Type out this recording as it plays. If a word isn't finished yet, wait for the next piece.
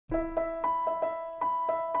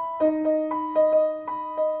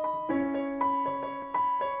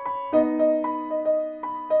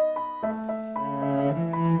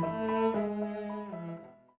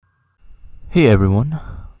Hey everyone,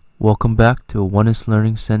 welcome back to Oneness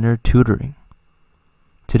Learning Center Tutoring.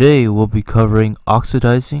 Today we'll be covering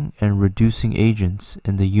oxidizing and reducing agents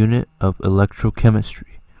in the unit of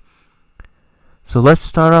electrochemistry. So let's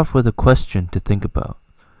start off with a question to think about.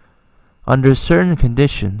 Under certain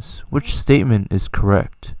conditions, which statement is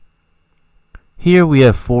correct? Here we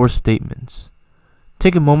have 4 statements.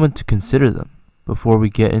 Take a moment to consider them. Before we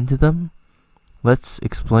get into them, let's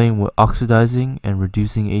explain what oxidizing and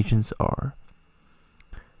reducing agents are.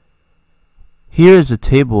 Here is a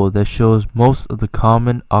table that shows most of the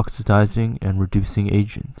common oxidizing and reducing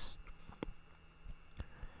agents.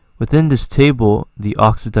 Within this table, the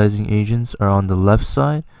oxidizing agents are on the left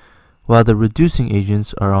side, while the reducing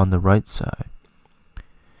agents are on the right side.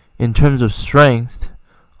 In terms of strength,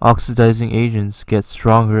 oxidizing agents get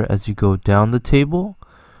stronger as you go down the table,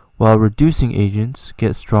 while reducing agents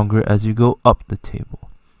get stronger as you go up the table.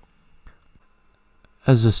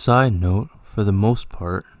 As a side note, for the most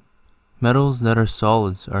part, metals that are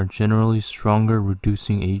solids are generally stronger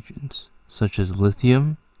reducing agents, such as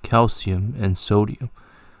lithium, calcium, and sodium,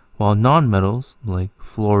 while nonmetals like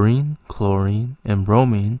fluorine, chlorine, and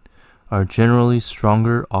bromine are generally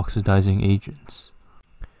stronger oxidizing agents.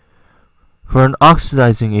 For an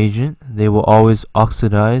oxidizing agent, they will always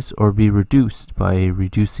oxidize or be reduced by a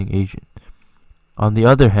reducing agent. On the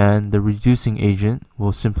other hand, the reducing agent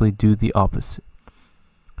will simply do the opposite.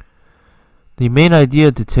 The main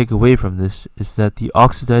idea to take away from this is that the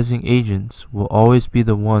oxidizing agents will always be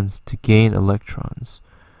the ones to gain electrons,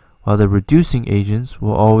 while the reducing agents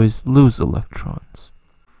will always lose electrons.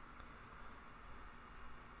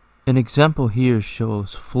 An example here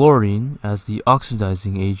shows fluorine as the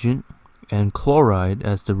oxidizing agent and chloride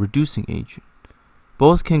as the reducing agent.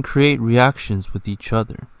 Both can create reactions with each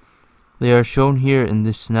other. They are shown here in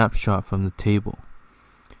this snapshot from the table.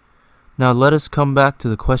 Now let us come back to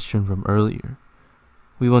the question from earlier.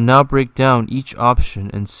 We will now break down each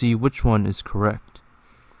option and see which one is correct.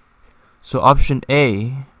 So option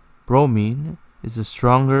A, bromine, is a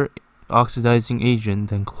stronger oxidizing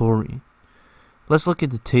agent than chlorine. Let's look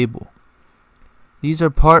at the table. These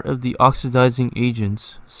are part of the oxidizing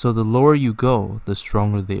agents, so the lower you go, the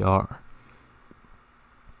stronger they are.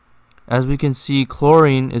 As we can see,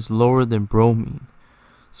 chlorine is lower than bromine,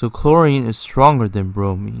 so chlorine is stronger than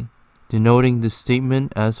bromine, denoting this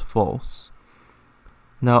statement as false.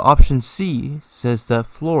 Now option C says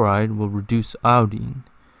that fluoride will reduce iodine.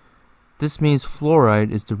 This means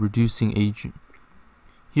fluoride is the reducing agent.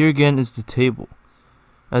 Here again is the table.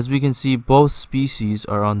 As we can see, both species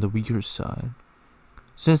are on the weaker side.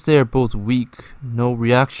 Since they are both weak, no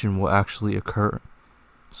reaction will actually occur,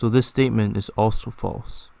 so this statement is also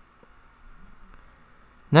false.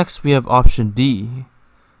 Next we have option D.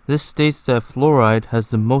 This states that fluoride has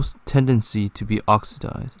the most tendency to be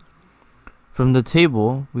oxidized. From the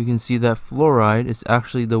table, we can see that fluoride is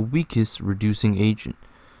actually the weakest reducing agent,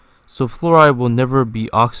 so fluoride will never be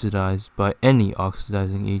oxidized by any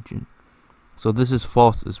oxidizing agent, so this is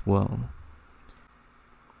false as well.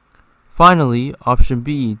 Finally, option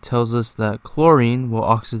B tells us that chlorine will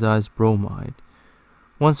oxidize bromide.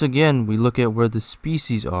 Once again, we look at where the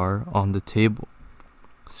species are on the table.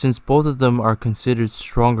 Since both of them are considered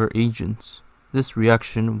stronger agents, this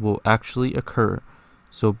reaction will actually occur,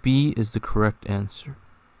 so B is the correct answer.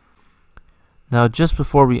 Now just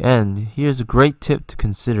before we end, here's a great tip to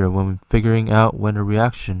consider when figuring out when a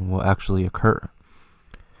reaction will actually occur.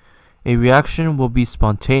 A reaction will be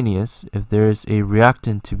spontaneous if there is a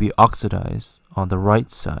reactant to be oxidized on the right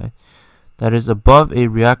side that is above a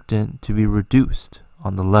reactant to be reduced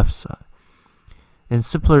on the left side. In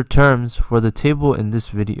simpler terms, for the table in this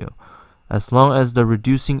video, as long as the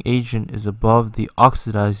reducing agent is above the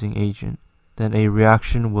oxidizing agent, then a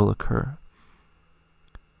reaction will occur.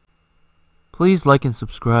 Please like and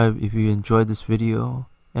subscribe if you enjoyed this video,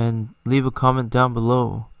 and leave a comment down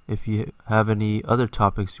below if you have any other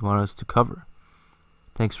topics you want us to cover.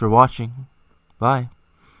 Thanks for watching. Bye.